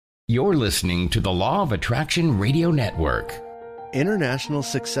You're listening to the Law of Attraction Radio Network. International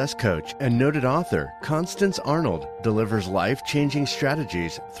success coach and noted author Constance Arnold delivers life-changing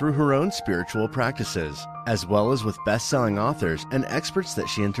strategies through her own spiritual practices, as well as with best-selling authors and experts that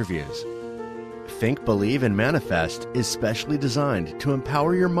she interviews. Think, Believe, and Manifest is specially designed to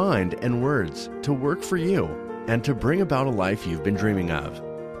empower your mind and words to work for you and to bring about a life you've been dreaming of.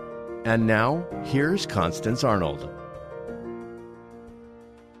 And now, here's Constance Arnold.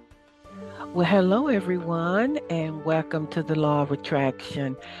 Well, hello, everyone, and welcome to the Law of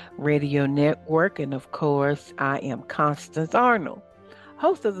Attraction Radio Network. And of course, I am Constance Arnold,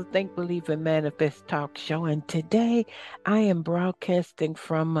 host of the Think, Believe, and Manifest talk show. And today I am broadcasting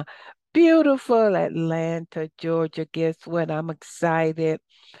from beautiful Atlanta, Georgia. Guess what? I'm excited.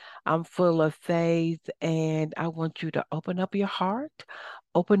 I'm full of faith, and I want you to open up your heart,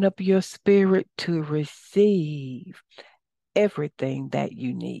 open up your spirit to receive everything that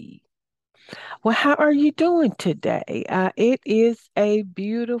you need. Well, how are you doing today? It is a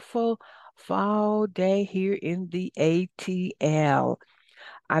beautiful fall day here in the ATL.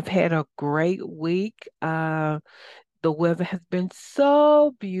 I've had a great week. The weather has been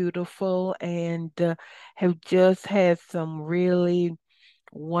so beautiful and have just had some really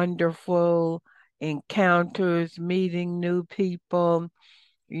wonderful encounters, meeting new people.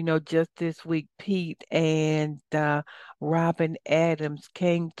 Just this week, Pete and Robin Adams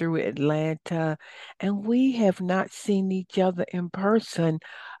came through Atlanta, and we have not seen each other in person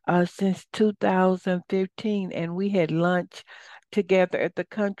since 2015. And we had lunch together at the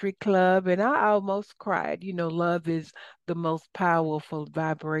country club, and I almost cried. Love is the most powerful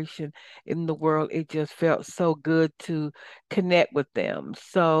vibration in the world. It just felt so good to connect with them.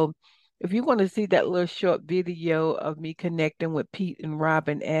 So, if you want to see that little short video of me connecting with Pete and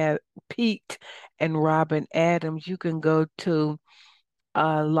Robin Adams, you can go to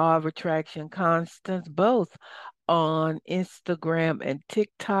Law of Attraction Constance, both on Instagram and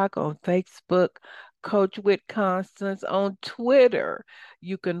TikTok, on Facebook, Coach with Constance, on Twitter.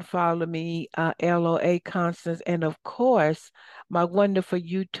 You can follow me, LOA Constance, and of course, my wonderful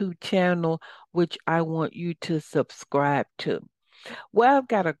YouTube channel, which I want you to subscribe to. Well, I've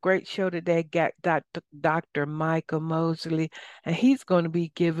got a great show today. Got Dr. Michael Mosley, and he's going to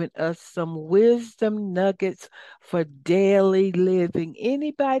be giving us some wisdom nuggets for daily living.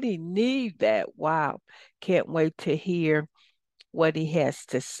 Anybody need that? Wow. Can't wait to hear what he has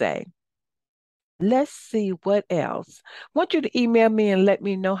to say. Let's see what else. Want you to email me and let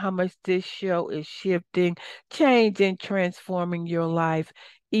me know how much this show is shifting, changing, transforming your life.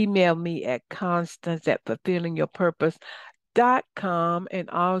 Email me at Constance at fulfillingyourpurpose.com. And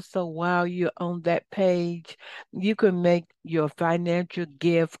also, while you're on that page, you can make your financial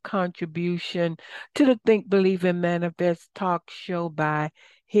gift contribution to the Think, Believe, and Manifest talk show by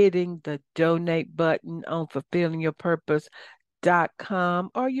hitting the donate button on fulfillingyourpurpose.com,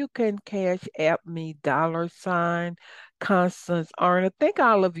 or you can cash app me $ Constance Arnold. Thank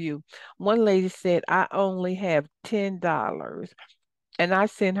all of you. One lady said, I only have $10. And I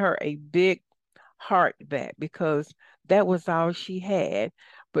sent her a big heart back because that was all she had,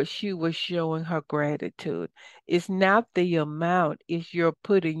 but she was showing her gratitude. It's not the amount, it's you're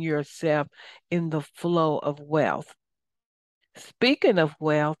putting yourself in the flow of wealth. Speaking of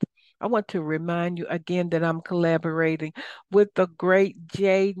wealth, I want to remind you again that I'm collaborating with the great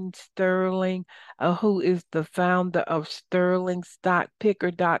Jaden Sterling, who is the founder of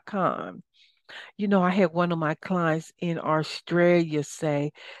sterlingstockpicker.com. I had one of my clients in Australia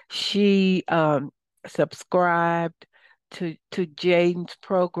say she subscribed to Jaden's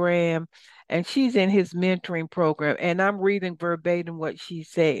program, and she's in his mentoring program. And I'm reading verbatim what she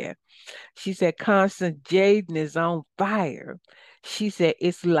said. She said, Constance, Jaden is on fire. She said,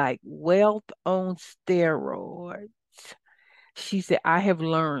 it's like wealth on steroids. She said, I have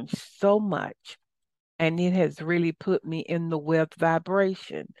learned so much, and it has really put me in the wealth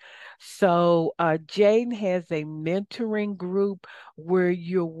vibration. So Jaden has a mentoring group where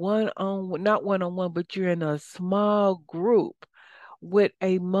you're not one-on-one, but you're in a small group with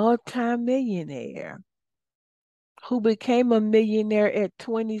a multimillionaire who became a millionaire at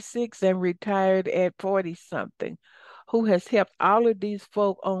 26 and retired at 40 something, who has helped all of these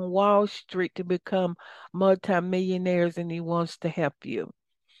folk on Wall Street to become multimillionaires, and he wants to help you.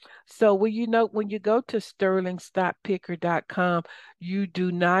 So when you go to sterlingstockpicker.com, you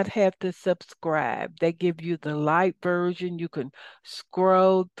do not have to subscribe. They give you the light version. You can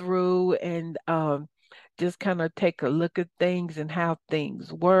scroll through and just kind of take a look at things and how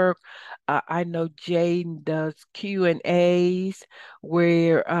things work. I know Jaden does Q&As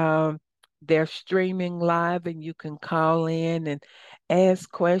where they're streaming live and you can call in and ask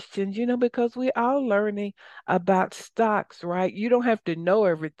questions, because we're all learning about stocks, right? You don't have to know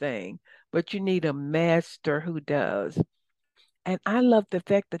everything, but you need a master who does. And I love the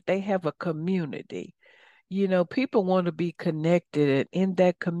fact that they have a community. People want to be connected, and in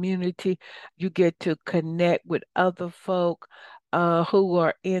that community, you get to connect with other folk who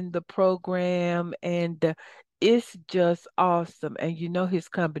are in the program, and it's just awesome. And his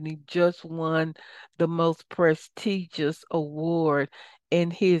company just won the most prestigious award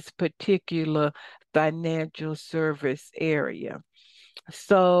in his particular financial service area.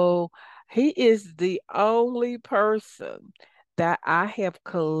 So he is the only person that I have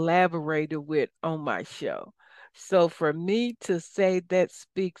collaborated with on my show. So for me to say that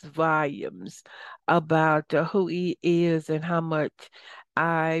speaks volumes about who he is and how much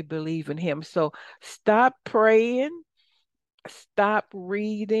I believe in him. So stop praying, stop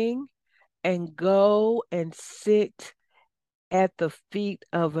reading, and go and sit at the feet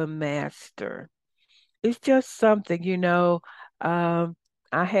of a master. It's just something, Um,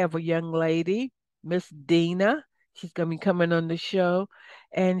 I have a young lady, Miss Dina. She's gonna be coming on the show,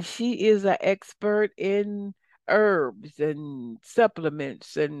 and she is an expert in herbs and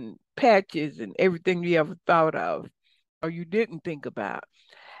supplements and patches and everything you ever thought of or you didn't think about.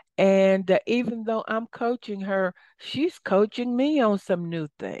 And even though I'm coaching her, she's coaching me on some new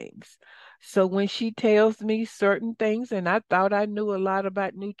things. So when she tells me certain things, and I thought I knew a lot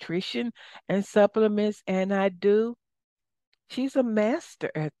about nutrition and supplements, and I do, she's a master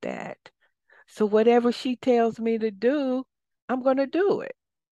at that. So whatever she tells me to do, I'm going to do it.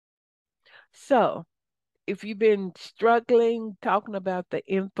 So if you've been struggling talking about the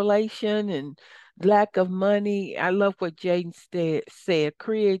inflation and lack of money, I love what Jaden said,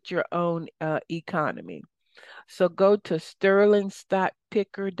 create your own economy. So go to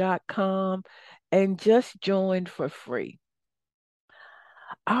sterlingstockpicker.com and just join for free.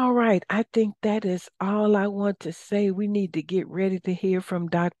 All right, I think that is all I want to say. We need to get ready to hear from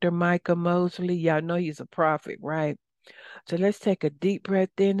Dr. Micah Mosley. Y'all know he's a prophet, right? So let's take a deep breath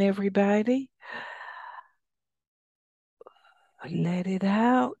in, everybody. Let it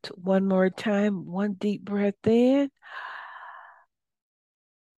out. One more time. One deep breath in.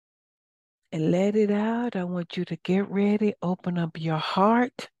 And let it out. I want you to get ready. Open up your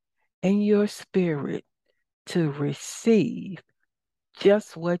heart and your spirit to receive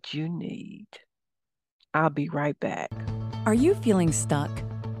just what you need. I'll be right back. Are you feeling stuck?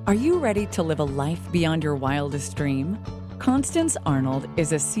 Are you ready to live a life beyond your wildest dream? Constance Arnold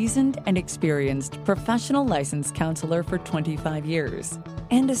is a seasoned and experienced professional licensed counselor for 25 years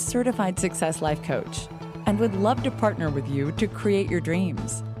and a certified success life coach, and would love to partner with you to create your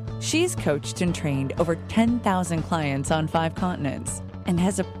dreams. She's coached and trained over 10,000 clients on 5 continents and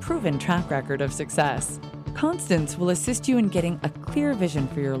has a proven track record of success. Constance will assist you in getting a clear vision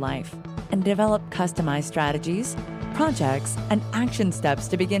for your life and develop customized strategies, projects, and action steps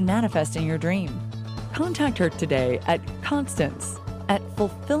to begin manifesting your dream. Contact her today at Constance at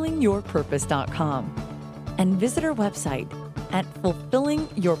fulfillingyourpurpose.com and visit her website at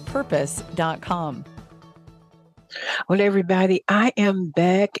fulfillingyourpurpose.com. Well, everybody, I am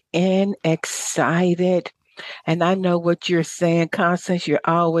back and excited. And I know what you're saying, Constance. You're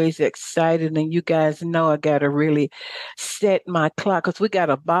always excited. And you guys know I got to really set my clock because we got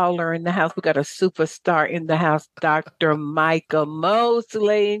a baller in the house. We got a superstar in the house, Dr. Micah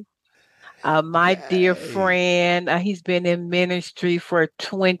Mosley. My dear friend, he's been in ministry for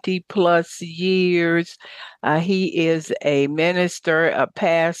 20 plus years. He is a minister, a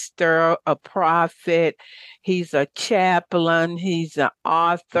pastor, a prophet. He's a chaplain. He's an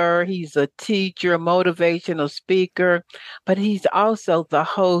author. He's a teacher, a motivational speaker, but he's also the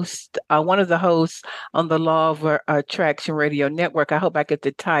host, one of the hosts on the Law of Attraction Radio Network. I hope I get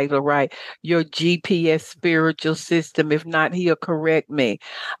the title right. Your GPS spiritual system. If not, he'll correct me.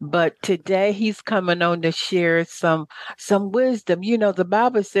 But today he's coming on to share some wisdom. The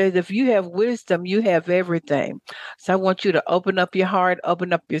Bible says if you have wisdom, you have everything. So I want you to open up your heart,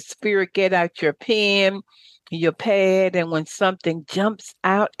 open up your spirit, get out your pen, your pad, and when something jumps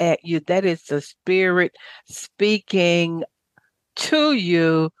out at you, that is the spirit speaking to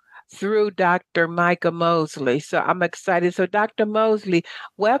you through Dr. Micah Mosley. So I'm excited. So Dr. Mosley,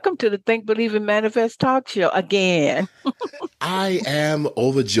 welcome to the Think, Believe, and Manifest talk show again. I am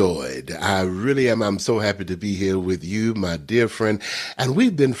overjoyed. I really am. I'm so happy to be here with you, my dear friend. And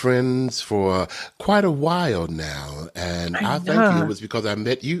we've been friends for quite a while now. And I thank you. It was because I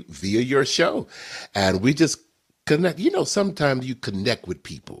met you via your show. And we just connect. Sometimes you connect with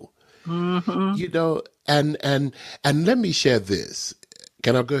people, Mm-hmm. and let me share this.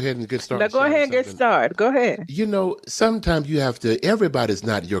 Can I go ahead and get Now started go ahead sharing and get something? started. Go ahead. Sometimes you have to, everybody's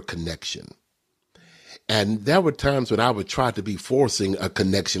not your connection. And there were times when I would try to be forcing a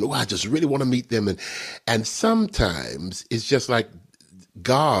connection. Oh, I just really want to meet them. And sometimes it's just like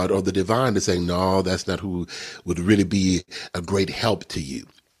God or the divine is saying, no, that's not who would really be a great help to you.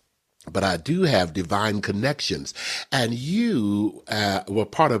 But I do have divine connections, and you were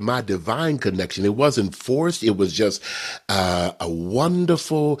part of my divine connection. It wasn't forced. It was just a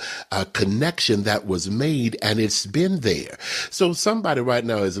wonderful connection that was made, and it's been there. So somebody right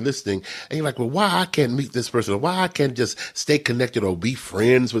now is listening, and you're like, well, why I can't meet this person, or why I can't just stay connected or be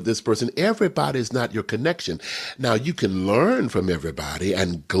friends with this person? Everybody is not your connection. Now, you can learn from everybody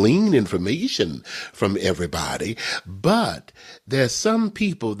and glean information from everybody, but there's some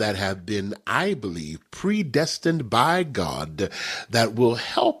people that have been, I believe, predestined by God that will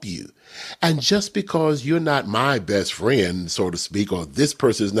help you. And just because you're not my best friend, so to speak, or this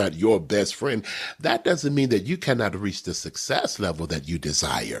person is not your best friend, that doesn't mean that you cannot reach the success level that you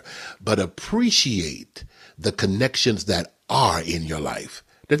desire, but appreciate the connections that are in your life.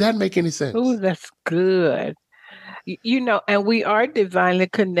 Did that make any Oh, sense? that's good. And we are divinely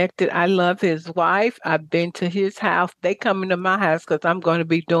connected. I love his wife. I've been to his house. They come into my house because I'm going to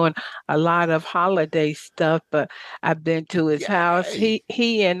be doing a lot of holiday stuff, but I've been to his house. Yay.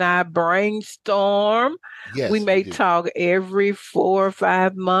 He and I brainstorm. We Yes, we may do. talk every 4 or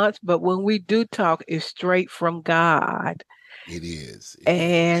 5 months, but when we do talk, it's straight from God. It is. It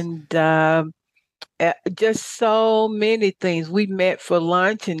is. And just so many things. We met for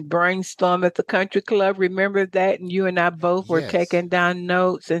lunch and brainstormed at the country club. Remember that? And you and I both were Yes, taking down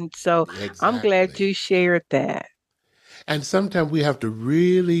notes. And so I'm glad exactly. you shared that. And sometimes we have to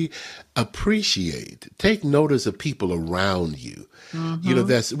really appreciate, take notice of people around you.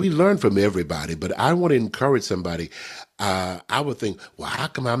 Mm-hmm. We learn from everybody, but I want to encourage somebody. I would think, well, how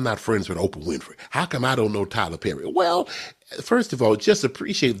come I'm not friends with Oprah Winfrey? How come I don't know Tyler Perry? Well, first of all, just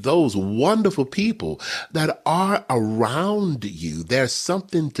appreciate those wonderful people that are around you. There's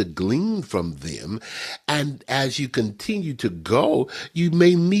something to glean from them. And as you continue to go, you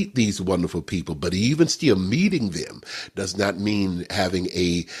may meet these wonderful people, but even still meeting them does not mean having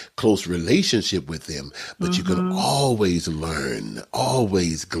a close relationship with them, but you can Mm-hmm. always learn,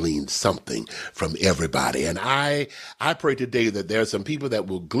 always glean something from everybody. And I pray today that there are some people that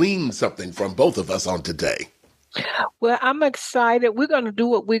will glean something from both of us on today. Well, I'm excited. We're going to do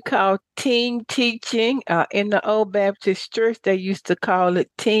what we call team teaching. In the old Baptist church, they used to call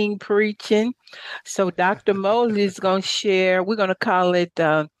it team preaching. So Dr. Mosley is going to share, we're going to call it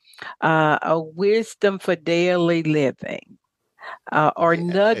a wisdom for daily living. Or Yay.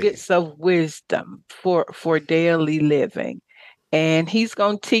 nuggets of wisdom for daily living. And he's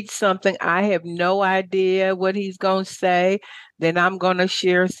going to teach something. I have no idea what he's going to say. Then I'm going to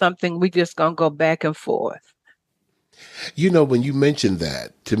share something. We just going to go back and forth. When you mentioned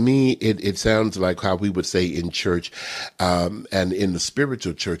that, to me, it sounds like how we would say in church, and in the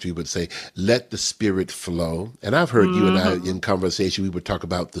spiritual church, we would say, let the spirit flow. And I've heard you and I Hmm. in conversation, we would talk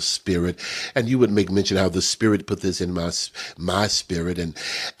about the spirit, and you would make mention how the spirit put this in my spirit.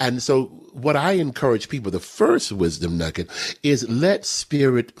 And so what I encourage people, the first wisdom nugget is let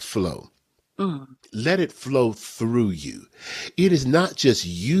spirit flow. Mm. Let it flow through you. It is not just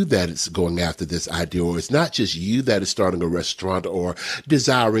you that is going after this idea, or it's not just you that is starting a restaurant or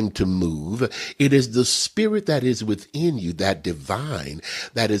desiring to move. It is the spirit that is within you, that divine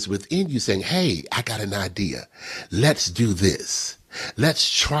that is within you saying, hey, I got an idea. Let's do this. Let's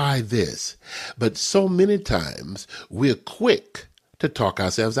try this. But so many times we're quick to talk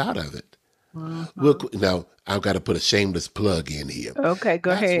ourselves out of it. Hmm. Now, I've got to put a shameless plug in here. Okay,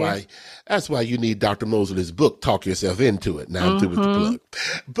 go That's ahead. why that's why you need Dr. Mosley's book, Talk Yourself Into It. Now I'm through with the Hmm. plug.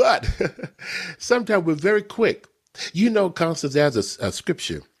 But sometimes we're very quick. Constance, there's a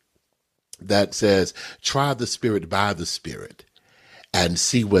scripture that says, try the spirit by the spirit and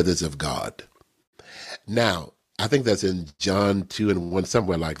see whether it's of God. Now, I think that's in John 2 and 1,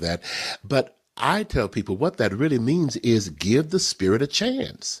 somewhere like that. But I tell people what that really means is give the spirit a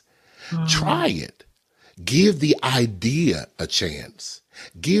chance. Try Hmm. it. Give the idea a chance.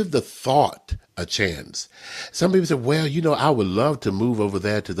 Give the thought a chance. Some people say, well, I would love to move over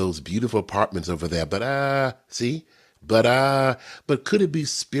there to those beautiful apartments over there, but see, but could it be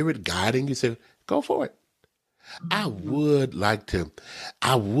spirit guiding you? Say, go for it. I Hmm. would like to,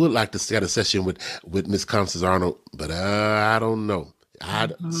 I would like to start a session with Miss Constance Arnold, but I don't know. I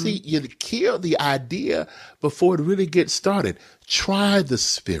Hmm. see you kill the idea before it really gets started. Try the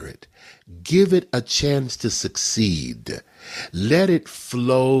spirit. Give it a chance to succeed. Let it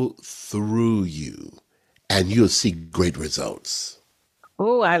flow through you, and you'll see great results.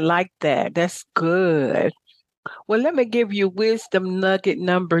 Oh, I like that. That's good. Well, let me give you wisdom nugget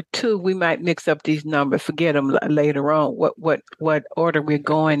number two. We might mix up these numbers, forget them later on. What order we're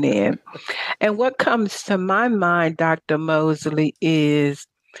going in? And what comes to my mind, Dr. Mosley, is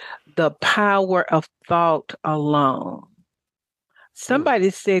the power of thought alone. Mm. Somebody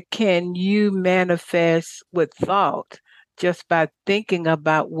said, can you manifest with thought just by thinking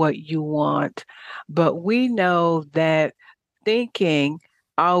about what you want? But we know that thinking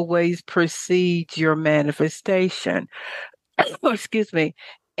always precedes your manifestation. Excuse me.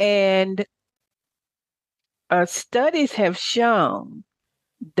 And studies have shown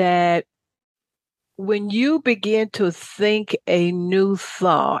that when you begin to think a new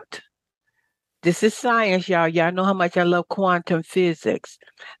thought, this is science, y'all. Y'all know how much I love quantum physics.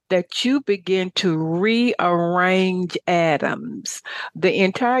 That you begin to rearrange atoms. The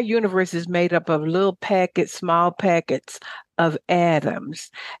entire universe is made up of little packets, small packets of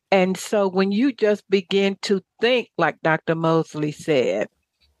atoms. And so when you just begin to think, like Dr. Mosley said,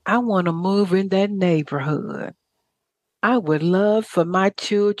 I want to move in that neighborhood. I would love for my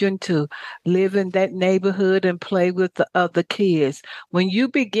children to live in that neighborhood and play with the other kids. When you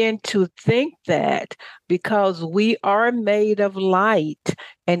begin to think that, because we are made of light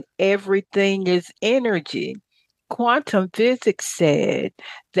and everything is energy, quantum physics said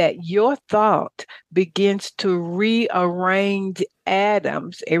that your thought begins to rearrange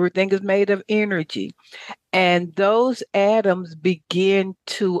atoms. Everything is made of energy. And those atoms begin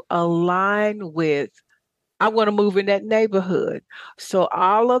to align with, I want to move in that neighborhood. So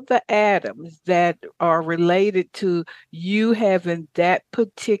all of the atoms that are related to you having that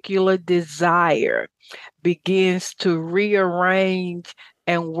particular desire begins to rearrange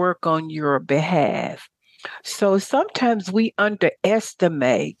and work on your behalf. So sometimes we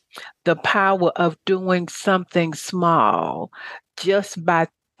underestimate the power of doing something small just by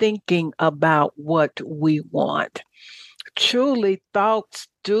thinking about what we want. Truly, thoughts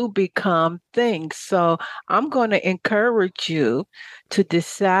do become things. So I'm going to encourage you to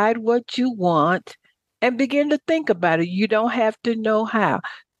decide what you want and begin to think about it. You don't have to know how.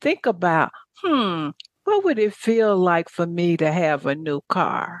 Think about, what would it feel like for me to have a new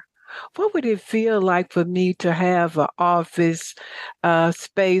car? What would it feel like for me to have an office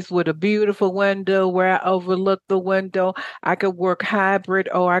space with a beautiful window where I overlook the window? I could work hybrid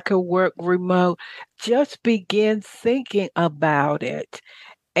or I could work remote. Just begin thinking about it.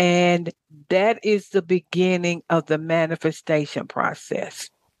 And that is the beginning of the manifestation process.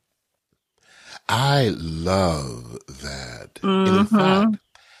 I love that. And in Mm-hmm. fact,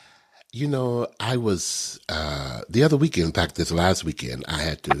 I was the other weekend, in fact, this last weekend, I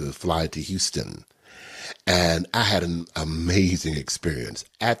had to fly to Houston, and I had an amazing experience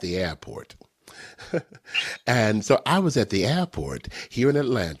at the airport. And so I was at the airport here in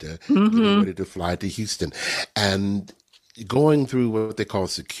Atlanta, getting Mm-hmm. ready to fly to Houston, and going through what they call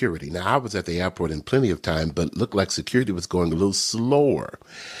security. Now, I was at the airport in plenty of time, but looked like security was going a little slower.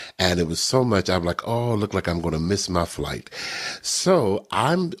 And it was so much, I'm like, oh, look like I'm going to miss my flight. So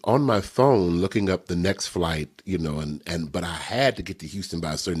I'm on my phone looking up the next flight, but I had to get to Houston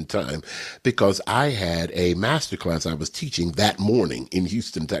by a certain time because I had a master class I was teaching that morning in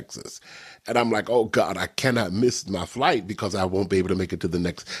Houston, Texas. And I'm like, oh God, I cannot miss my flight because I won't be able to make it to my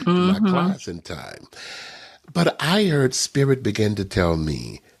Mm-hmm. class in time. But I heard Spirit begin to tell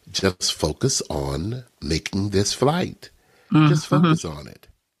me, just focus on making this flight. Just Mm-hmm. focus on it.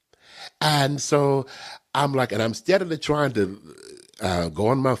 And so I'm like, and I'm steadily trying to go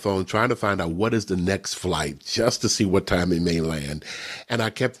on my phone, trying to find out what is the next flight just to see what time it may land. And I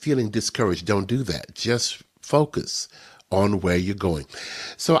kept feeling discouraged. Don't do that. Just focus on where you're going.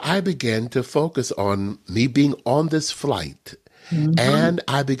 So I began to focus on me being on this flight. Mm-hmm. And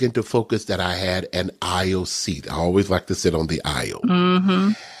I began to focus that I had an aisle seat. I always like to sit on the aisle.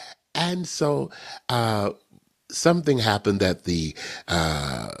 Mm-hmm. And so something happened that the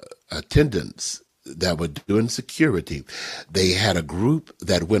attendants that were doing security, they had a group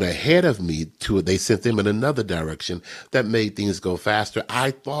that went ahead of me they sent them in another direction that made things go faster.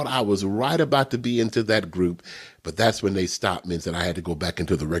 I thought I was right about to be into that group, but that's when they stopped me and said I had to go back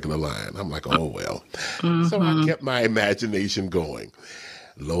into the regular line. I'm like, oh, well. So I Mm-hmm. kept my imagination going.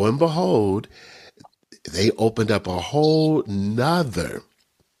 Lo and behold, they opened up a whole nother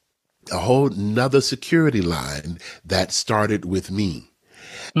security line that started with me.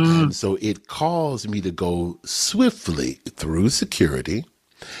 Mm-hmm. And so it caused me to go swiftly through security.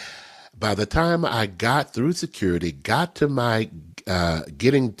 By the time I got through security, got to my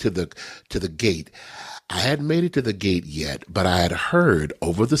getting to the gate, I hadn't made it to the gate yet, but I had heard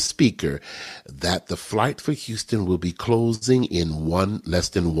over the speaker that the flight for Houston will be closing in less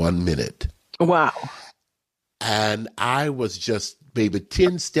than 1 minute. Wow. And I was just maybe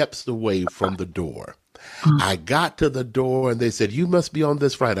 10 steps away from the door. I got to the door and they said, "You must be on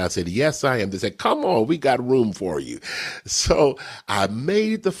this flight." I said, "Yes, I am." They said, "Come on, we got room for you." So I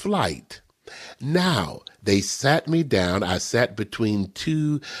made the flight. Now they sat me down. I sat between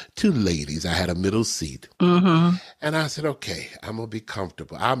two ladies. I had a middle seat. And I said, okay, I'm going to be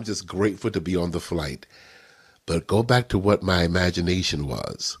comfortable. I'm just grateful to be on the flight. But go back to what my imagination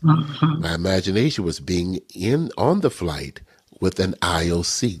was. My imagination was being on the flight with an aisle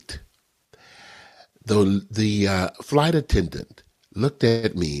seat. The flight attendant looked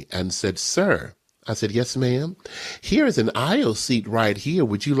at me and said, "Sir," I said, "Yes, ma'am. Here is an aisle seat right here.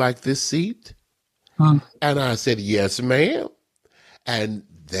 Would you like this seat?" And I said, "Yes, ma'am." And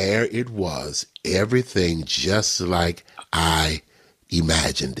there it was, everything just like I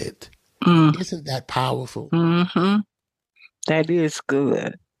imagined it. Isn't that powerful? That is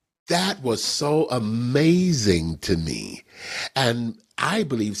good. That was so amazing to me. And I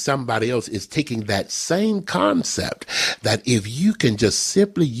believe somebody else is taking that same concept, that if you can just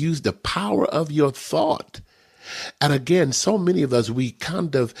simply use the power of your thought. And again, so many of us, we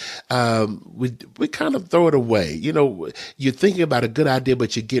kind of throw it away. You know, you're thinking about a good idea,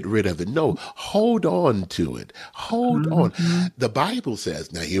 but you get rid of it. No, hold on to it. Hold on. The Bible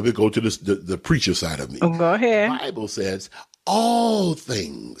says, now here we go to the preacher side of me. Go ahead. The Bible says, all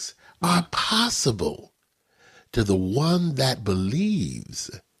things are possible to the one that believes.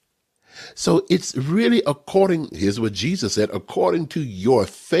 So it's really here's what Jesus said, according to your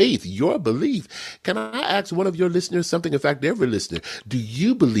faith, your belief. Can I ask one of your listeners something? In fact, every listener, do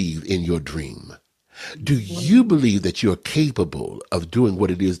you believe in your dream? Do you believe that you're capable of doing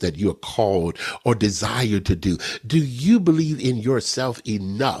what it is that you're called or desire to do? Do you believe in yourself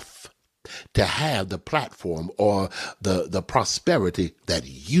enough to have the platform or the prosperity that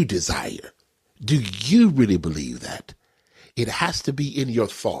you desire? Do you really believe that? It has to be in your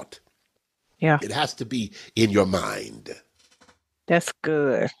thought. Yeah. It has to be in your mind. That's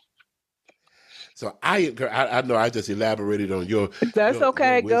good. So I know I just elaborated on your. That's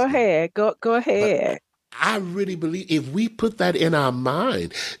okay. Your go ahead. Go ahead. But I really believe if we put that in our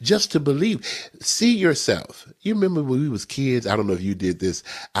mind, just to believe, see yourself. You remember when we was kids? I don't know if you did this.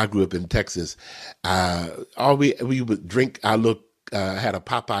 I grew up in Texas. All we would drink. I had a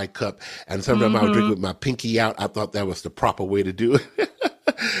Popeye cup, and sometimes I would drink with my pinky out. I thought that was the proper way to do it.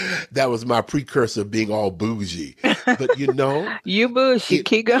 That was my precursor of being all bougie. But you know, you bougie,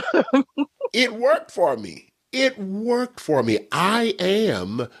 keep going. It worked for me. It worked for me. I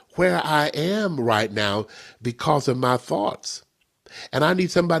am where I am right now because of my thoughts. And I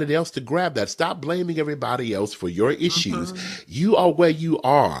need somebody else to grab that. Stop blaming everybody else for your issues. You are where you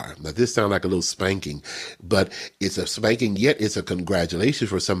are. Now, this sounds like a little spanking, but it's a spanking, yet it's a congratulations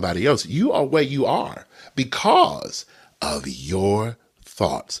for somebody else. You are where you are because of your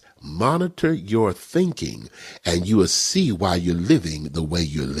thoughts. Monitor your thinking, and you will see why you're living the way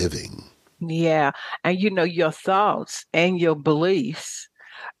you're living. Yeah. And you know, your thoughts and your beliefs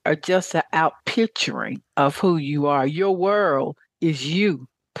are just an out picturing of who you are. Your world is you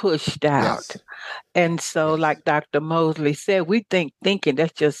pushed out. Yes. And so, like Dr. Mosley said, we thinking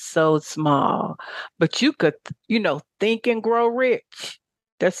that's just so small. But you could, think and grow rich.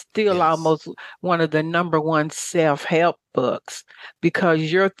 That's still almost one of the number one self-help books,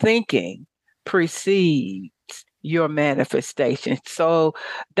 because your thinking precedes your manifestation. So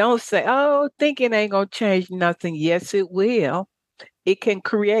don't say, "Oh, thinking ain't going to change nothing." Yes, it will. It can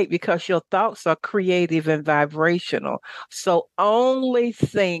create, because your thoughts are creative and vibrational. So only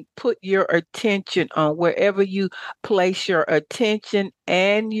put your attention on wherever you place your attention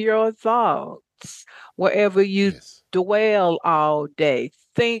and your thoughts, wherever you dwell all day,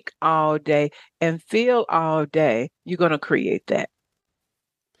 think all day, and feel all day, you're going to create that.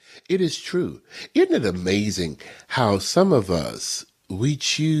 It is true. Isn't it amazing how some of us, we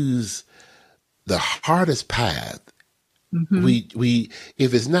choose the hardest path? We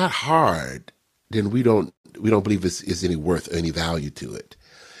if it's not hard, then we don't believe it's any worth, any value to it.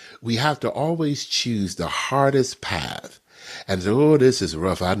 We have to always choose the hardest path and say, "Oh, this is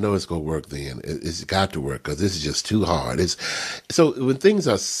rough. I know it's going to work then. It's got to work because this is just too hard." So when things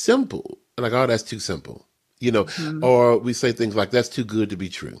are simple, like, "Oh, that's too simple," or we say things like, "That's too good to be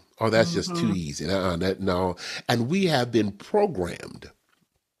true," or "That's just too easy." No. And we have been programmed.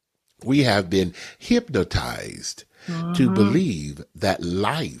 We have been hypnotized to believe that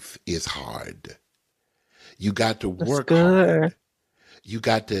life is hard. You got to work hard.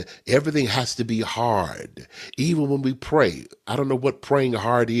 everything has to be hard. Even when we pray, I don't know what praying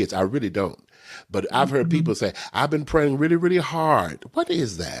hard is. I really don't. But I've heard people say, I've been praying really, really hard. What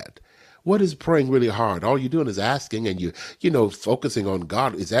is that? What is praying really hard? All you're doing is asking and focusing on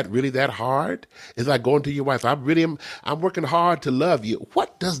God. Is that really that hard? It's like going to your wife. I'm working hard to love you.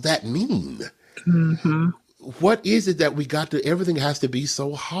 What does that mean? Mm-hmm. What is it that we got to, everything has to be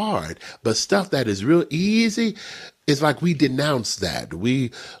so hard, but stuff that is real easy, it's like we denounce that.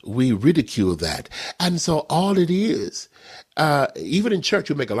 We ridicule that. And so all it is, even in church,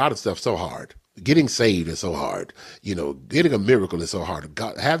 we make a lot of stuff so hard. Getting saved is so hard. Getting a miracle is so hard.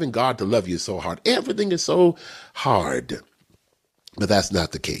 Having God to love you is so hard. Everything is so hard, but that's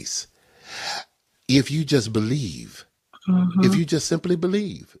not the case. If you just believe, if you just simply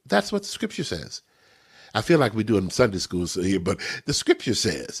believe, that's what the scripture says. I feel like we're doing Sunday schools here, but the scripture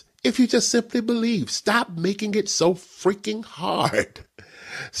says, if you just simply believe, stop making it so freaking hard.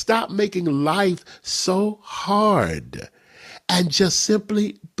 Stop making life so hard and just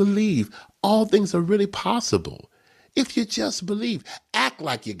simply believe. All things are really possible. If you just believe, act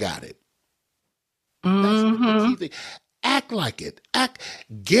like you got it. That's the key thing. Act like it.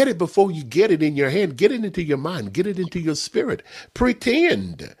 Get it before you get it in your hand. Get it into your mind. Get it into your spirit.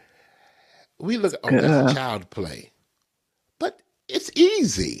 Pretend. We look, that's child play. But it's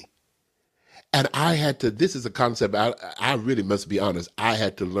easy. And this is a concept, I really must be honest, I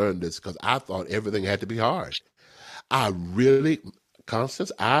had to learn this because I thought everything had to be hard.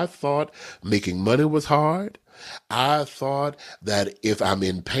 Constance, I thought making money was hard. I thought that if I'm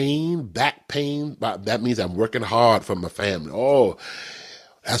in pain, back pain, that means I'm working hard for my family. Oh,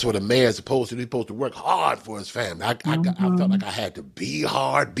 that's what a man's supposed to do. He's supposed to work hard for his family. I felt like I had to be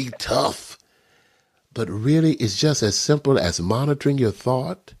hard, be tough. But really, it's just as simple as monitoring your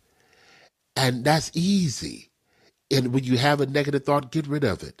thought. And that's easy. And when you have a negative thought, get rid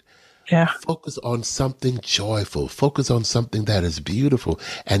of it. Yeah. Focus on something joyful. Focus on something that is beautiful.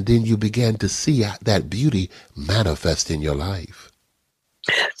 And then you begin to see that beauty manifest in your life.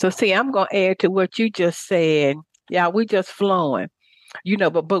 So see, I'm going to add to what you just said. Yeah, we just flowing.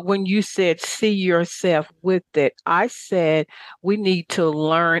 But when you said see yourself with it, I said we need to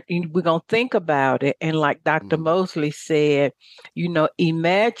learn, and we're going to think about it. And like Dr. Mosley said,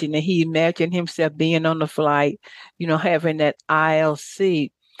 imagine, and he imagined himself being on the flight, having that aisle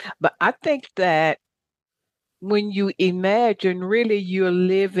seat. But I think that when you imagine, really you're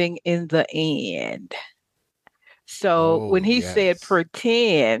living in the end. So when he said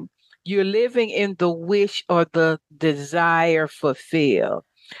pretend, you're living in the wish or the desire fulfilled.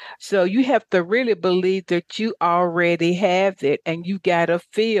 So you have to really believe that you already have it, and you got to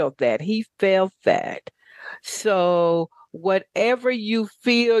feel that. He felt that. So whatever you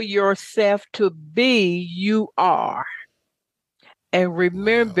feel yourself to be, you are. And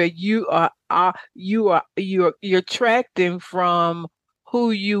remember, you're attracting from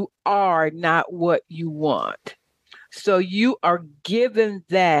who you are, not what you want. So you are given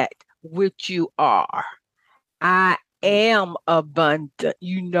that which you are. I am abundant.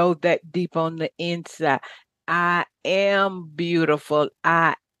 You know that deep on the inside. I am beautiful.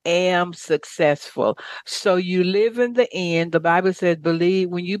 I am successful. So you live in the end. The Bible says, believe,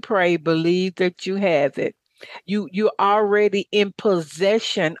 when you pray, believe that you have it. You're already in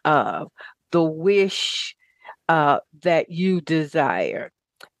possession of the wish that you desire.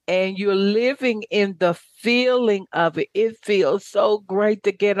 And you're living in the feeling of it. It feels so great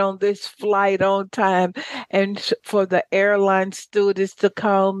to get on this flight on time and for the airline stewardess to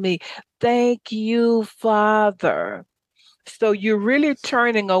call me. Thank you, Father. So you're really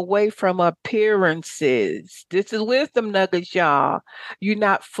turning away from appearances. This is wisdom nuggets, y'all. You're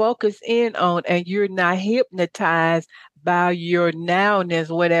not focused in on, and you're not hypnotized by your nowness,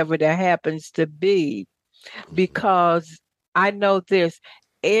 whatever that happens to be. Because I know this.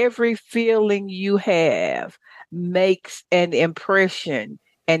 Every feeling you have makes an impression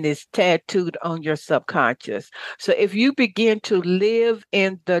and is tattooed on your subconscious. So if you begin to live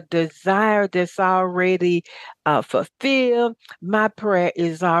in the desire that's already fulfilled, my prayer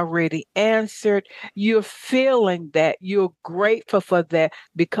is already answered. You're feeling that. You're grateful for that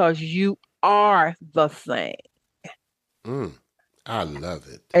because you are the thing. I love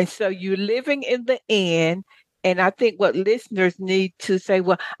it. And so you're living in the end. And I think what listeners need to say,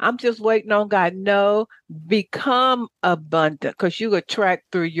 well, I'm just waiting on God. No, become abundant because you attract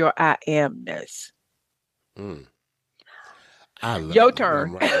through your I amness. I love your it.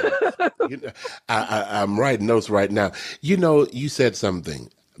 turn. I'm writing notes right now. You said something,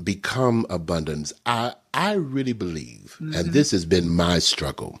 become abundance. I really believe, and this has been my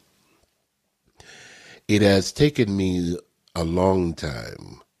struggle. It has taken me a long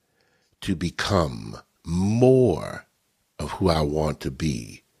time to become more of who I want to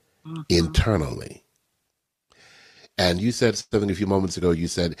be internally. And you said something a few moments ago. You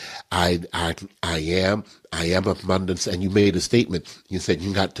said, I am abundance. And you made a statement. You said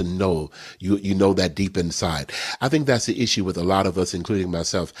you got to know, you know that deep inside. I think that's the issue with a lot of us, including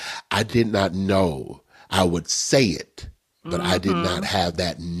myself. I did not know. I would say it, but I did not have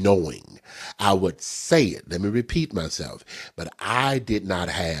that knowing. I would say it. Let me repeat myself. But I did not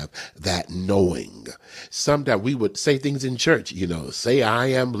have that knowing. Sometimes we would say things in church, say I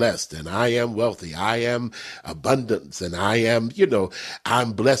am blessed and I am wealthy. I am abundance and I am,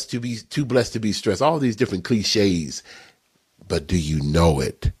 I'm blessed to be too blessed to be stressed. All these different cliches. But do you know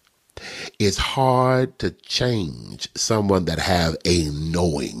it? It's hard to change someone that have a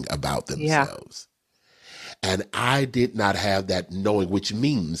knowing about themselves. And I did not have that knowing, which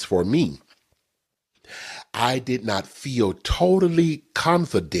means for me, I did not feel totally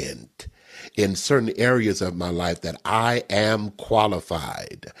confident in certain areas of my life that I am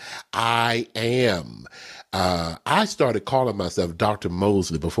qualified. I started calling myself Dr.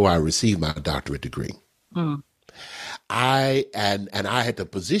 Mosley before I received my doctorate degree. I had to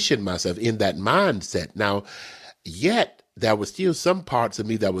position myself in that mindset. Now, yet there was still some parts of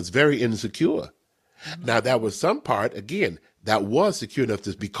me that was very insecure. Now, there was some part, again, that was secure enough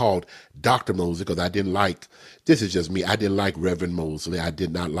to be called Dr. Mosley, because I didn't like, this is just me, I didn't like Reverend Mosley. I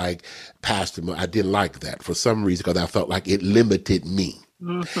did not like Pastor Mosley. I didn't like that for some reason, because I felt like it limited me.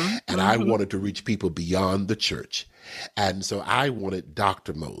 And I wanted to reach people beyond the church. And so I wanted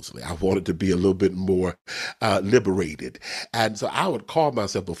Dr. Mosley. I wanted to be a little bit more liberated. And so I would call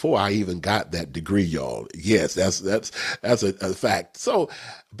myself, before I even got that degree, y'all. Yes, that's a fact. So,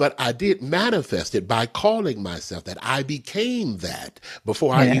 but I did manifest it by calling myself that. I became that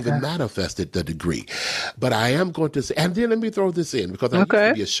before I even manifested the degree. But I am going to say, and then let me throw this in, because I used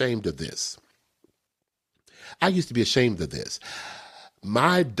to be ashamed of this.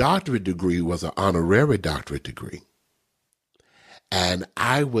 My doctorate degree was an honorary doctorate degree. And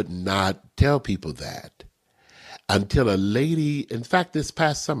I would not tell people that until a lady, in fact, this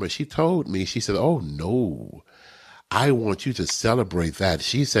past summer, she told me, she said, "Oh, no, I want you to celebrate that."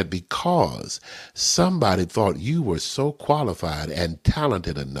 She said, because somebody thought you were so qualified and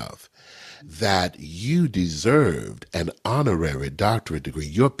talented enough that you deserved an honorary doctorate degree.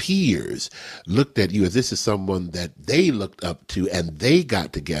 Your peers looked at you as this is someone that they looked up to, and they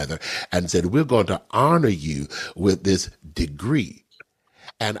got together and said, "We're going to honor you with this degree."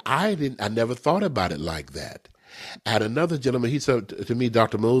 And I never thought about it like that. And another gentleman, he said to me,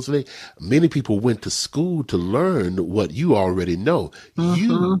 "Dr. Mosley, many people went to school to learn what you already know.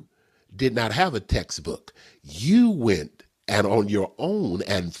 You did not have a textbook. You went and on your own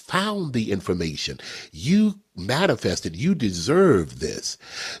and found the information. You manifested. You deserve this."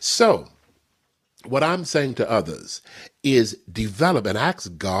 So what I'm saying to others is develop and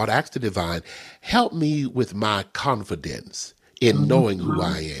ask God, ask the divine, help me with my confidence in knowing who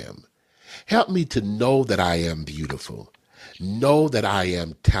I am. Help me to know that I am beautiful, know that I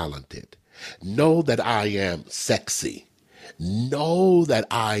am talented, know that I am sexy, know that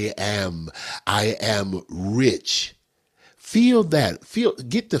I am rich. Feel that,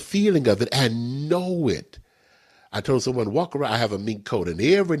 get the feeling of it and know it. I told someone, walk around, I have a mink coat, and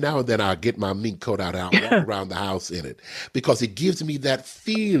every now and then I'll get my mink coat out and I'll walk around the house in it, because it gives me that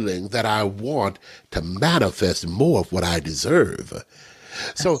feeling that I want to manifest more of what I deserve.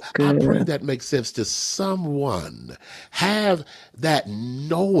 So I pray that makes sense to someone. Have that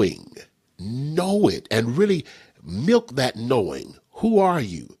knowing, know it, and really milk that knowing. Who are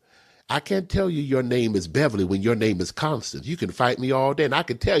you? I can't tell you your name is Beverly when your name is Constance. You can fight me all day, and I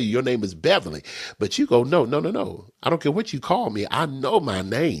can tell you your name is Beverly. But you go, no. I don't care what you call me. I know my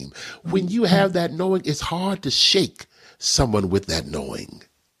name. When you have that knowing, it's hard to shake someone with that knowing.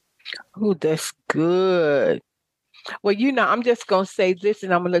 Oh, that's good. Well, I'm just going to say this,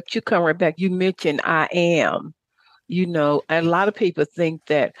 and I'm going to let you come right back. You mentioned I am. And a lot of people think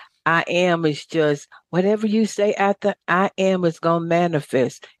that I am is just whatever you say after I am is going to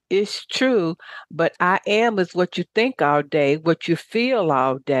manifest. It's true, but I am is what you think all day, what you feel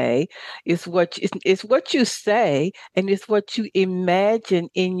all day. It's what you say, and it's what you imagine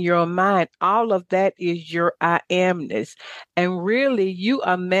in your mind. All of that is your I amness. And really, you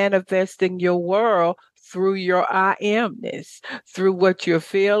are manifesting your world through your I amness, through what you're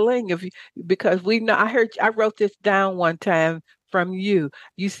feeling. Because I wrote this down one time from you.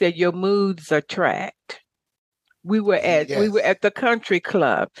 You said your moods attract. We were at the country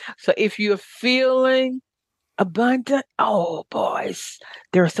club. So if you're feeling Abundant. Oh, boys,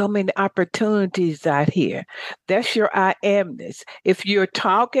 there are so many opportunities out here. That's your I amness. If you're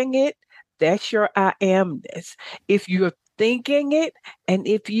talking it, that's your I amness. If you're thinking it, and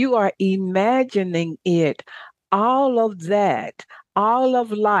if you are imagining it, all of that, all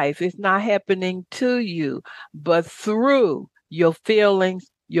of life is not happening to you, but through your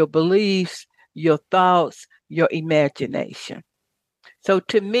feelings, your beliefs, your thoughts, your imagination. So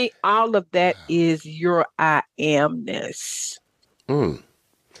to me, all of that Wow. is your I amness. Mm.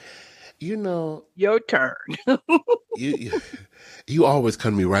 You know, Your turn. you you always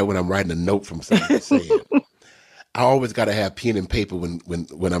come to me right when I'm writing a note from something you said. I always got to have pen and paper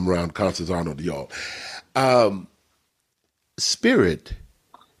when I'm around Constance Arnold, y'all. Um, Spirit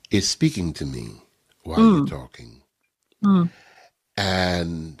is speaking to me while you're Mm, talking, mm,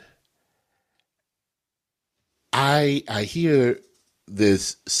 and I hear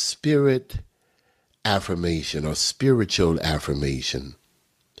this spirit affirmation or spiritual affirmation.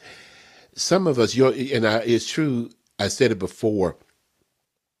 Some of us, it's true. I said it before.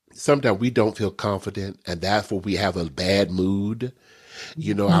 Sometimes we don't feel confident, and therefore we have a bad mood.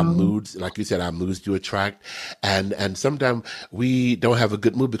 Our mm, moods, like you said, our moods do attract, and sometimes we don't have a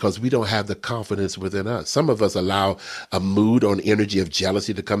good mood because we don't have the confidence within us. Some of us allow a mood or an energy of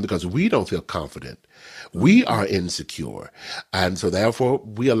jealousy to come because we don't feel confident. We are insecure, and so therefore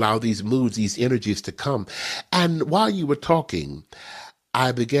we allow these moods, these energies to come. And while you were talking,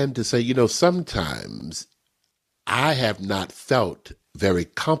 I began to say, sometimes I have not felt very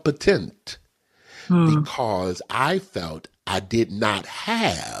competent mm, because I felt I did not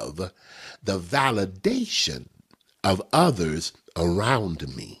have the validation of others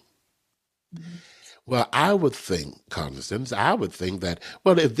around me. Well, I would think, Constance, I would think that,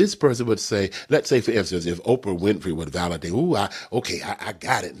 well, if this person would say, let's say, for instance, if Oprah Winfrey would validate, I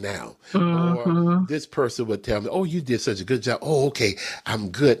got it now. Or mhm, this person would tell me, oh, you did such a good job. Oh, okay, I'm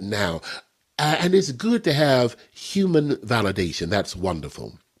good now. And it's good to have human validation. That's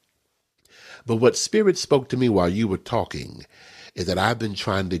wonderful. But what Spirit spoke to me while you were talking is that I've been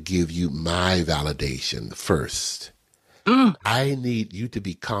trying to give you my validation first. mm. I need you to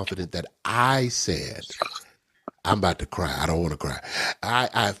be confident that I said, I'm about to cry. I don't want to cry.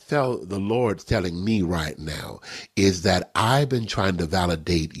 I felt the Lord telling me right now is that I've been trying to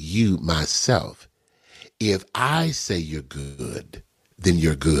validate you myself. If I say you're good, then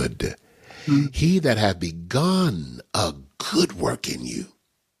you're good. Mm. He that hath begun a good work in you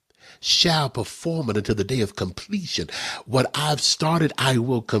shall perform it until the day of completion. What I've started, I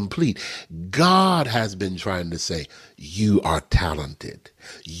will complete. God has been trying to say, you are talented.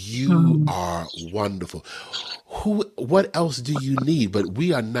 You Mm. are wonderful. What else do you need? But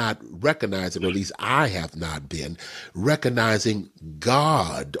we are not recognizing, or at least I have not been recognizing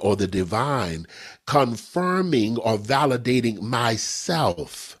God or the divine confirming or validating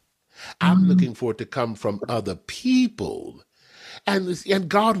myself. I'm Mm. looking for it to come from other people. And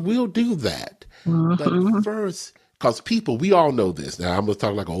God will do that. But Mhm. first, because people, we all know this. Now, I'm going to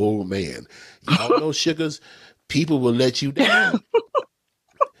talk like an old man. Y'all know, sugars, people will let you down.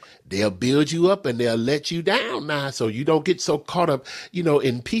 They'll build you up and they'll let you down now. So you don't get so caught up,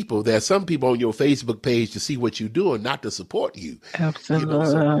 in people. There's some people on your Facebook page to see what you're doing, not to support you.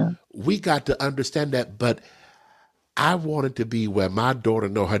 So Absolutely. we got to understand that. But I want it to be where my daughter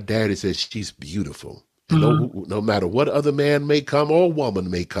know her daddy says she's beautiful. And Mm. no matter what other man may come or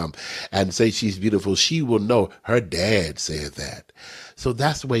woman may come and say she's beautiful, she will know her dad said that. So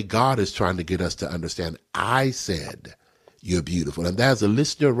that's the way God is trying to get us to understand. I said you're beautiful. And there's a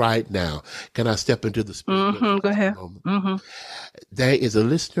listener right now. Can I step into the spirit realm for Mhm. Go just a ahead. moment? Mhm. There is a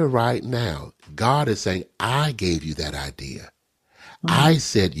listener right now. God is saying, I gave you that idea. Mm. I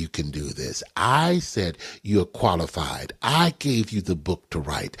said you can do this. I said you're qualified. I gave you the book to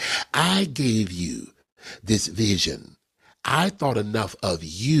write. I gave you this vision. I thought enough of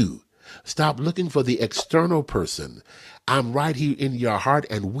you. Stop looking for the external person. I'm right here in your heart,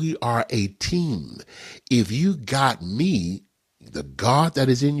 and we are a team. If you got me, the God that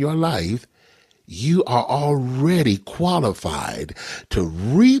is in your life, you are already qualified to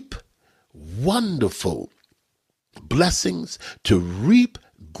reap wonderful blessings, to reap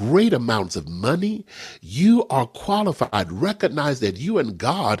great amounts of money. You are qualified. Recognize that you and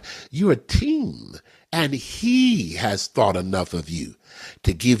God, you're a team, and He has thought enough of you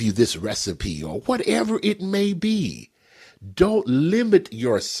to give you this recipe or whatever it may be. Don't limit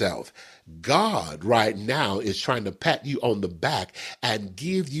yourself. God right now is trying to pat you on the back and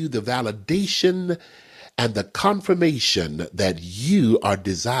give you the validation and the confirmation that you are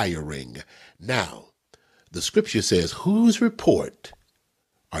desiring. Now, the scripture says, whose report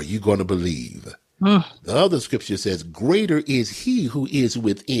are you going to believe? Mm. The other scripture says, greater is he who is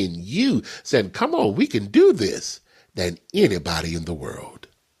within you, saying, come on, we can do this, than anybody in the world.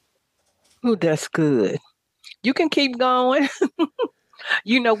 Oh, that's good. You can keep going.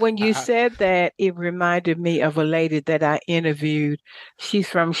 When you I, said that, it reminded me of a lady that I interviewed. She's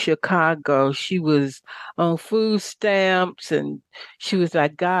from Chicago. She was on food stamps and she was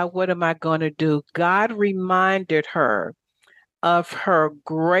like, God, what am I going to do? God reminded her of her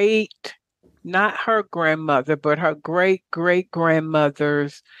great, not her grandmother, but her great great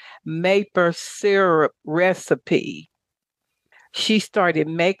grandmother's maple syrup recipe. She started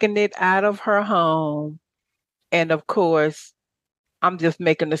making it out of her home. And of course, I'm just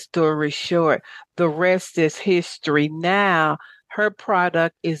making the story short. The rest is history. Now, her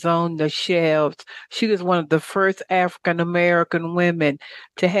product is on the shelves. She was one of the first African American women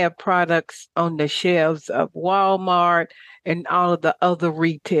to have products on the shelves of Walmart and all of the other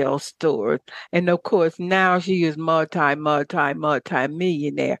retail stores. And of course, now she is multi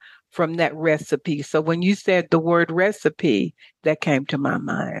millionaire from that recipe. So when you said the word recipe, that came to my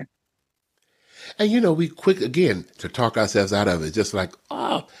mind. and we quick again to talk ourselves out of it. Just like,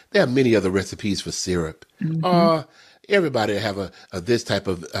 there are many other recipes for syrup. Mm-hmm. Everybody have a this type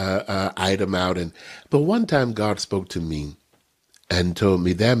of item out. But one time God spoke to me and told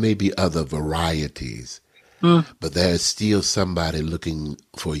me there may be other varieties, but there is still somebody looking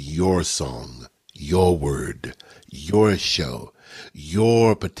for your song, your word, your show,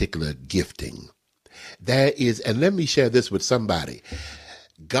 your particular gifting. There is, and let me share this with somebody.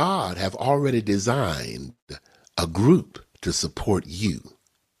 God have already designed a group to support you.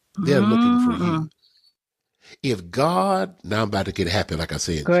 They're looking for you. If God, now I'm about to get happy, like I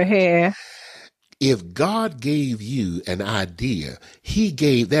said. Go ahead. If God gave you an idea,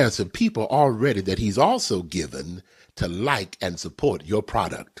 there are some people already that he's also given to like and support your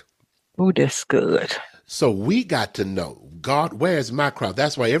product. Oh, that's good. So we got to know, God, where's my crowd?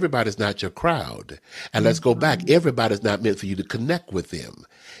 That's why everybody's not your crowd. And let's go back. Everybody's not meant for you to connect with them.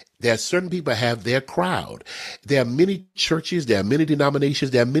 There are certain people have their crowd. There are many churches, there are many denominations,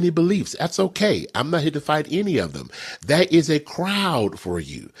 there are many beliefs. That's okay. I'm not here to fight any of them. There is a crowd for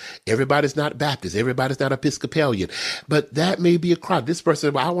you. Everybody's not Baptist. Everybody's not Episcopalian. But that may be a crowd. This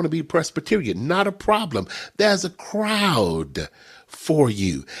person, well, I want to be Presbyterian. Not a problem. There's a crowd for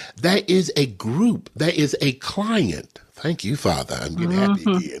you. There is a group. There is a client. Thank you, Father. I'm getting happy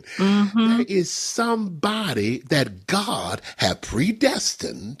again. There is somebody that God had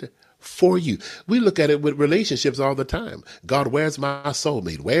predestined for you. We look at it with relationships all the time. God, where's my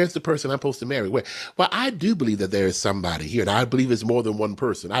soulmate? Where's the person I'm supposed to marry? Well, I do believe that there is somebody here, and I believe it's more than one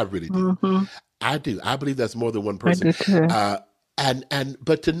person. I really do. I do. I believe that's more than one person. I do too.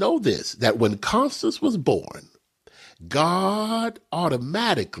 But to know this, that when Constance was born, God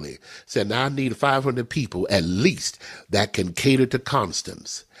automatically said, now I need 500 people at least that can cater to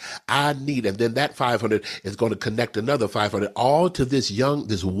Constance. And then that 500 is going to connect another 500, all to this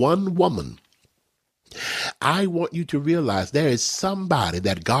one woman. I want you to realize there is somebody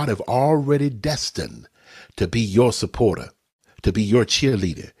that God have already destined to be your supporter, to be your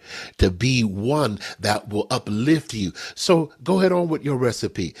cheerleader, to be one that will uplift you. So go ahead on with your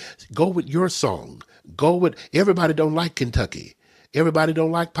recipe. Go with your song. Everybody don't like Kentucky. Everybody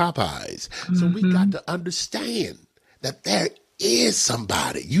don't like Popeyes. So we got to understand that there is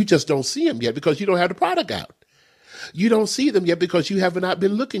somebody. You just don't see them yet because you don't have the product out. You don't see them yet because you have not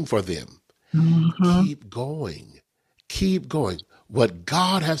been looking for them. Keep going. Keep going. What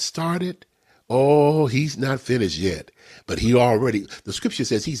God has started, he's not finished yet. But the scripture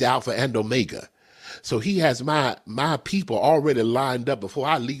says he's Alpha and Omega. So he has my people already lined up before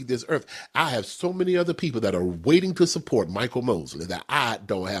I leave this earth. I have so many other people that are waiting to support Michael Mosley that I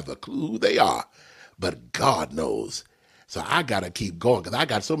don't have a clue who they are, but God knows. So I got to keep going because I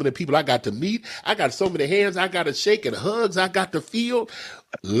got so many people I got to meet. I got so many hands I got to shake and hugs I got to feel,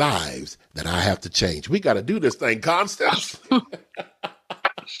 lives that I have to change. We got to do this thing, Constance.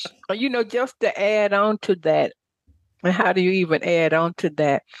 Just to add on to that, and how do you even add on to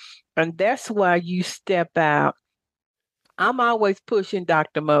that? And that's why you step out. I'm always pushing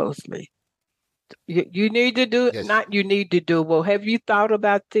Dr. Mosley. You need to do it. Yes. Not you need to do. Well, have you thought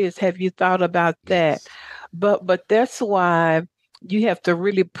about this? Have you thought about that? Yes. But that's why you have to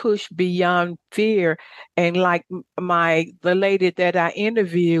really push beyond fear. And like the lady that I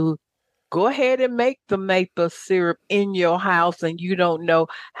interviewed, go ahead and make the maple syrup in your house, and you don't know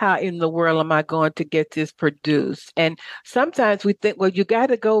how in the world am I going to get this produced. And sometimes we think, well, you got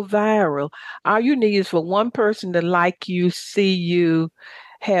to go viral. All you need is for one person to like you, see you,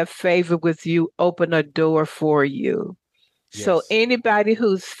 have favor with you, open a door for you. So Yes. anybody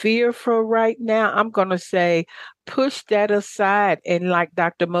who's fearful right now, I'm going to say push that aside. And like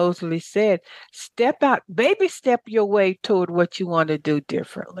Dr. Mosley said, step out, baby step your way toward what you want to do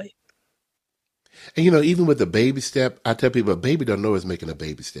differently. And even with the baby step, I tell people a baby don't know is making a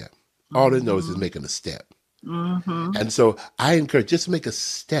baby step. All they know is Mm-hmm. making a step. Mm-hmm. And so I encourage just make a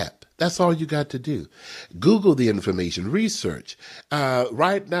step. That's all you got to do. Google the information, research.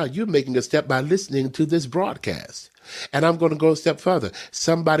 Right now, you're making a step by listening to this broadcast. And I'm going to go a step further.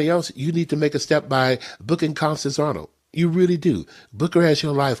 Somebody else, you need to make a step by booking Constance Arnold. You really do. Book her as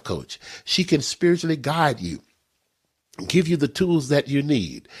your life coach. She can spiritually guide you, give you the tools that you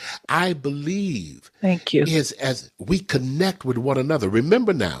need. I believe Thank you. is as we connect with one another.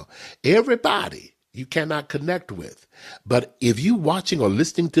 Remember now, everybody you cannot connect with. But if you watching or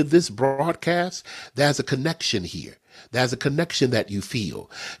listening to this broadcast, there's a connection here. There's a connection that you feel.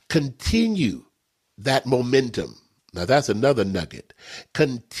 Continue that momentum. Now that's another nugget.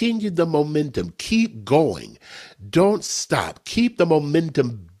 Continue the momentum. Keep going. Don't stop. Keep the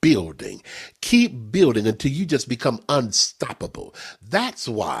momentum building. Keep building until you just become unstoppable. That's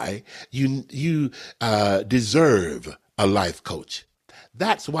why you deserve a life coach.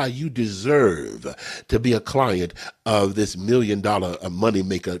 That's why you deserve to be a client of this $1 million money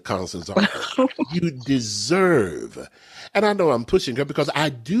maker, Constance Arnold. You deserve. And I know I'm pushing her because I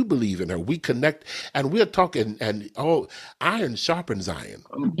do believe in her. We connect and we're talking, and iron sharpens iron.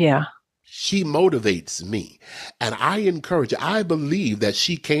 Yeah. She motivates me, and I encourage her. I believe that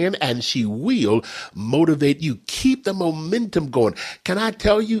she can and she will motivate you. Keep the momentum going. Can I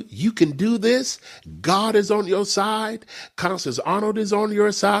tell you, you can do this? God is on your side. Constance Arnold is on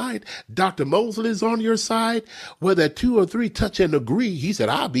your side. Dr. Mosley is on your side. Whether two or three touch and agree, he said,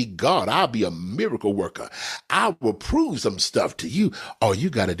 I'll be God. I'll be a miracle worker. I will prove some stuff to you. All you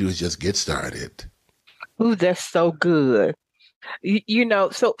got to do is just get started. Ooh, that's so good.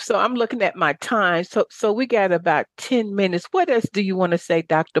 So I'm looking at my time. So we got about 10 minutes. What else do you want to say,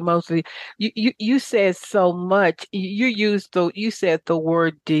 Dr. Mosley? You said so much. You said the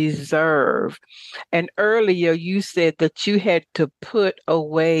word deserve. And earlier you said that you had to put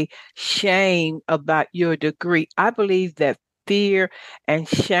away shame about your degree. I believe that fear and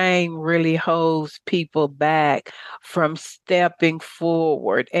shame really holds people back from stepping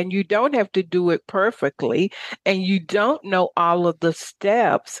forward. And you don't have to do it perfectly, and you don't know all of the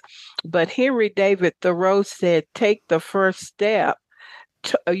steps. But Henry David Thoreau said, take the first step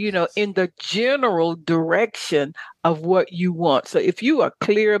in the general direction of what you want. So if you are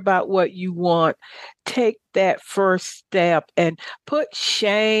clear about what you want, take that first step and put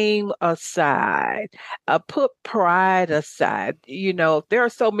shame aside, put pride aside. There are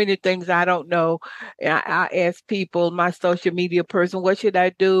so many things I don't know. I ask people, my social media person, what should I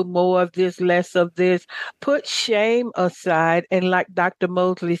do? More of this, less of this. Put shame aside. And like Dr.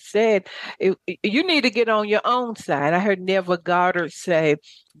 Mosley said, you need to get on your own side. I heard Neville Goddard say,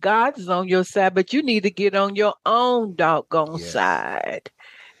 God's on your side, but you need to get on your own doggone Yes. side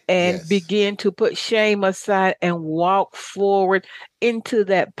and Yes. begin to put shame aside and walk forward into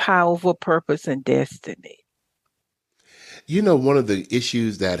that powerful purpose and destiny. One of the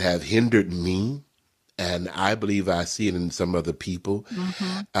issues that have hindered me, and I believe I see it in some other people,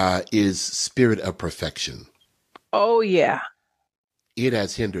 is spirit of perfection. Oh, yeah. It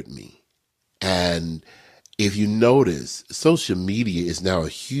has hindered me. And if you notice, social media is now a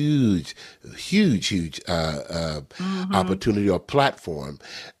huge opportunity or platform,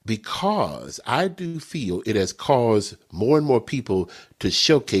 because I do feel it has caused more and more people to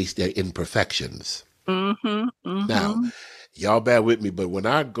showcase their imperfections. Now, y'all bear with me, but when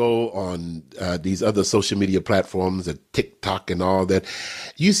I go on these other social media platforms, TikTok and all that,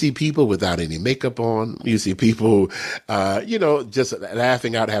 you see people without any makeup on. You see people, just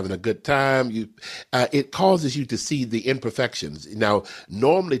laughing out, having a good time. It causes you to see the imperfections. Now,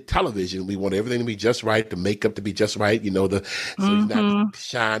 normally television, we want everything to be just right, the makeup to be just right, so you're not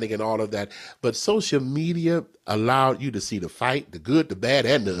shining and all of that. But social media allowed you to see the fight, the good, the bad,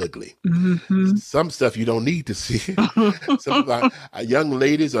 and the ugly. Some stuff you don't need to see. Some young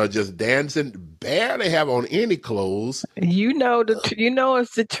ladies are just dancing, barely have on any clothes.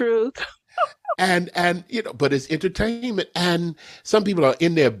 It's the truth. And but it's entertainment. And some people are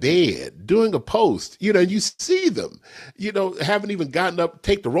in their bed doing a post, and you see them, haven't even gotten up,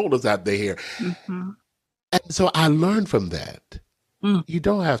 take the rollers out their hair. And so I learned from that. You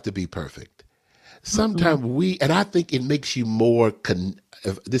don't have to be perfect. Sometimes and I think it makes you more,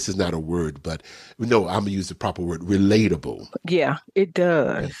 this is not a word, but no, I'm going to use the proper word, relatable. Yeah, it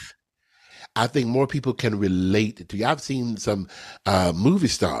does. I think more people can relate to you. I've seen some movie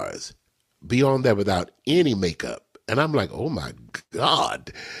stars be on there without any makeup. And I'm like, oh my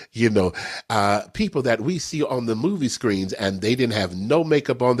God, people that we see on the movie screens and they didn't have no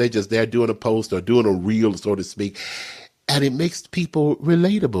makeup on. They just there doing a post or doing a reel, so to speak. And it makes people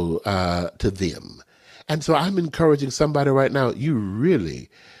relatable to them. And so I'm encouraging somebody right now, you really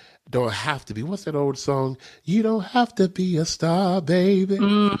don't have to be. What's that old song? You don't have to be a star, baby,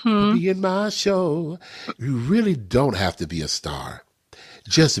 to be in my show. You really don't have to be a star.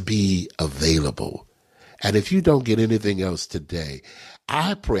 Just be available. And if you don't get anything else today,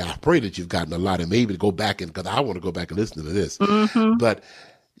 I pray that you've gotten a lot, and maybe to go back and, because I want to go back and listen to this, but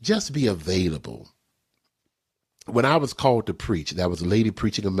just be available. When I was called to preach, there was a lady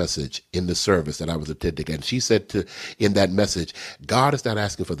preaching a message in the service that I was attending, and she said in that message, God is not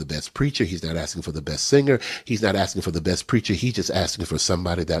asking for the best preacher. He's not asking for the best singer. He's not asking for the best preacher. He's just asking for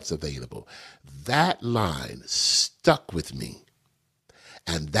somebody that's available. That line stuck with me.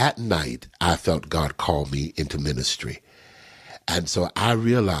 And that night, I felt God call me into ministry. And so I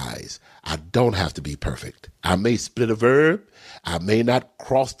realized I don't have to be perfect. I may split a verb. I may not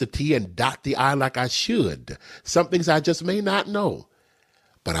cross the T and dot the I like I should. Some things I just may not know.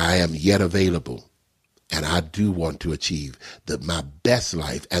 But I am yet available. And I do want to achieve my best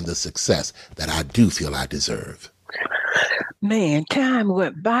life and the success that I do feel I deserve. Man, time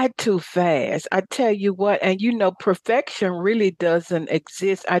went by too fast. I tell you what, and perfection really doesn't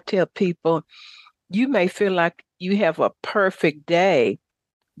exist. I tell people, you may feel like you have a perfect day,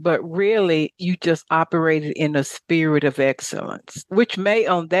 but really you just operated in a spirit of excellence, which may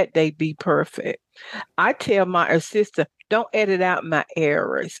on that day be perfect. I tell my assistant, don't edit out my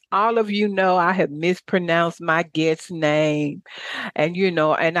errors. All of you know I have mispronounced my guest's name. And,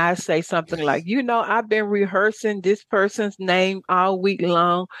 and I say something like, I've been rehearsing this person's name all week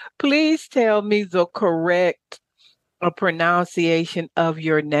long. Please tell me the correct pronunciation of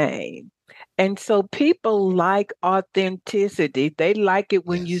your name. And so people like authenticity. They like it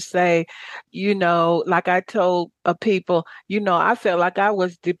when you say, like I told people, I felt like I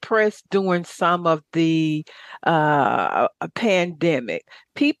was depressed during some of the pandemic.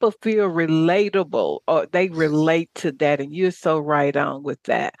 People feel relatable, or they relate to that. And you're so right on with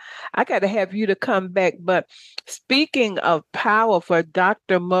that. I got to have you to come back. But speaking of powerful,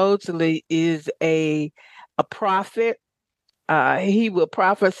 Dr. Mosley is a prophet. He will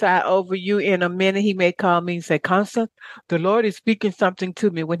prophesy over you in a minute. He may call me and say, Constance, the Lord is speaking something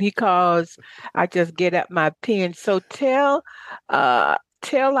to me. When he calls, I just get out my pen. So tell our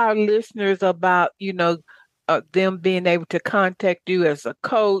listeners about, them being able to contact you as a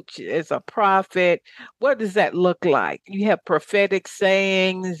coach, as a prophet. What does that look like? You have prophetic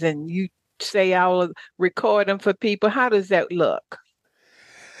sayings and you say record them for people. How does that look?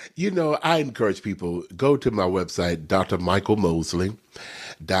 I encourage people, go to my website,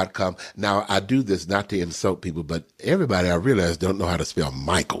 drmichaelmosley.com. Now, I do this not to insult people, but everybody I realize don't know how to spell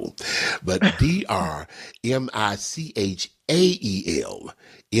Michael. But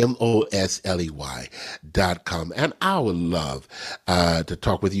DrMichaelMosley.com. And I would love to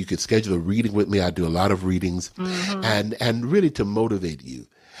talk with you. You could schedule a reading with me. I do a lot of readings and really to motivate you.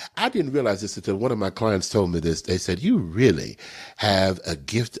 I didn't realize this until one of my clients told me this. They said, you really have a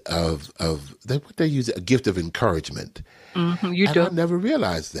gift a gift of encouragement. You and do. I never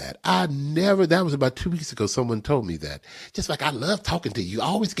realized that. That was about 2 weeks ago. Someone told me that. Just like, I love talking to you.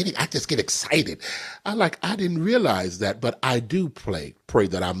 I just get excited. I didn't realize that, but I do pray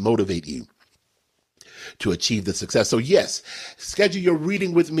that I motivate you to achieve the success. So yes, schedule your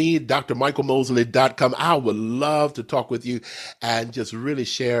reading with me, drmichaelmosley.com. I would love to talk with you and just really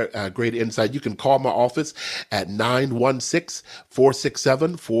share great insight. You can call my office at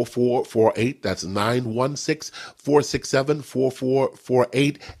 916-467-4448. That's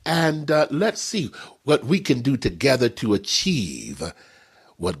 916-467-4448. And let's see what we can do together to achieve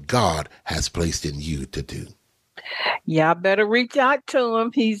what God has placed in you to do. Y'all better reach out to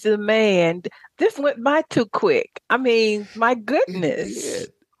him. He's a man. This went by too quick. I mean, my goodness.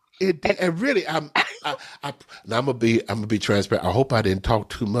 It did. And really, now I'm gonna be transparent. I hope I didn't talk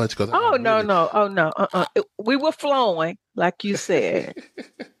too much because. No. We were flowing, like you said.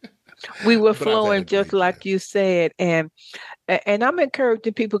 We were flowing just like you said, and I'm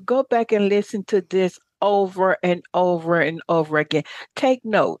encouraging people, go back and listen to this over and over and over again. Take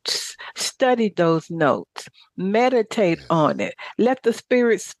notes, study those notes, meditate on it. Let the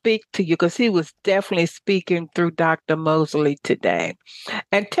Spirit speak to you, because he was definitely speaking through Dr. Mosley today.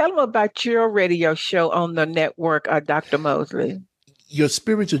 And tell them about your radio show on the network, Dr. Mosley. Your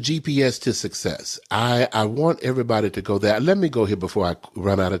spiritual GPS to success. I want everybody to go there. Let me go here before I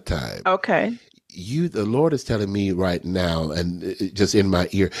run out of time. Okay. the Lord is telling me right now, and just in my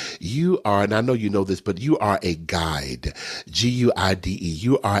ear, you are, and I know you know this, but you are a guide, Guide. You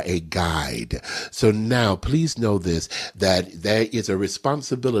are a guide. So now please know this, that there is a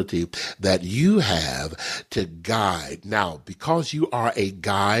responsibility that you have to guide. Now, because you are a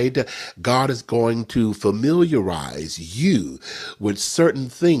guide, God is going to familiarize you with certain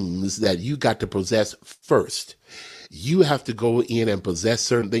things that you got to possess first. You have to go in and possess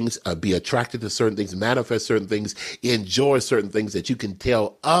certain things, be attracted to certain things, manifest certain things, enjoy certain things that you can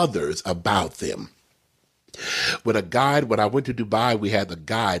tell others about them. When I went to Dubai, we had the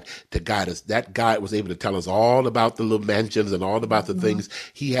guide to guide us. That guide was able to tell us all about the little mansions and all about the things.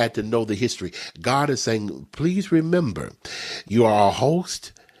 He had to know the history. God is saying, please remember, you are a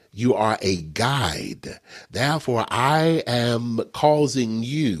host. You are a guide. Therefore, I am causing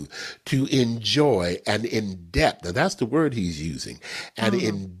you to enjoy an in-depth, and that's the word he's using, an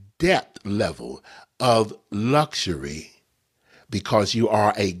in-depth level of luxury, because you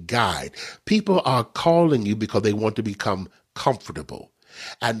are a guide. People are calling you because they want to become comfortable.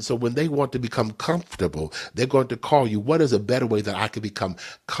 And so when they want to become comfortable, they're going to call you, what is a better way that I can become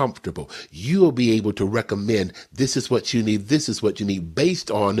comfortable? You will be able to recommend, this is what you need, this is what you need, based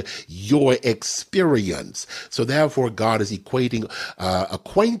on your experience. So therefore, God is acquainting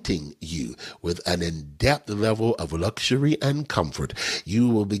you with an in-depth level of luxury and comfort. You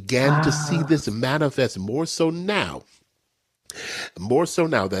will begin to see this manifest more so now. More so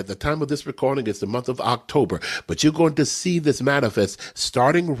now that the time of this recording is the month of October, but you're going to see this manifest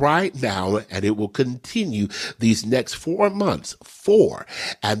starting right now, and it will continue these next 4 months,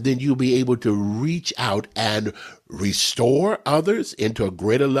 and then you'll be able to reach out and restore others into a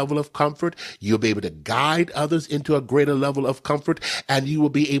greater level of comfort. You'll be able to guide others into a greater level of comfort, and you will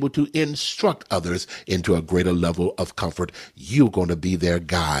be able to instruct others into a greater level of comfort. You're going to be their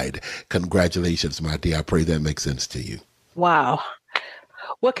guide. Congratulations, my dear. I pray that makes sense to you. Wow.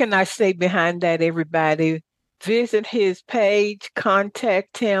 What can I say behind that, everybody? Visit his page,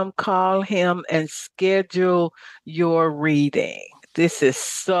 contact him, call him, and schedule your reading. This is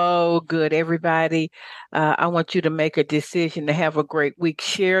so good, everybody. I want you to make a decision to have a great week.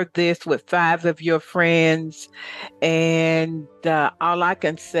 Share this with 5 of your friends. And all I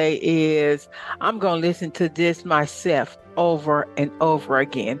can say is I'm going to listen to this myself over and over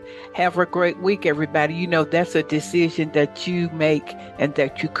again. Have a great week, everybody. You know, that's a decision that you make and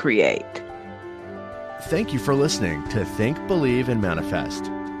that you create. Thank you for listening to Think, Believe, and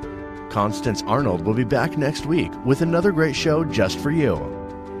Manifest. Constance Arnold will be back next week with another great show just for you.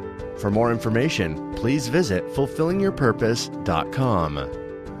 For more information, please visit fulfillingyourpurpose.com.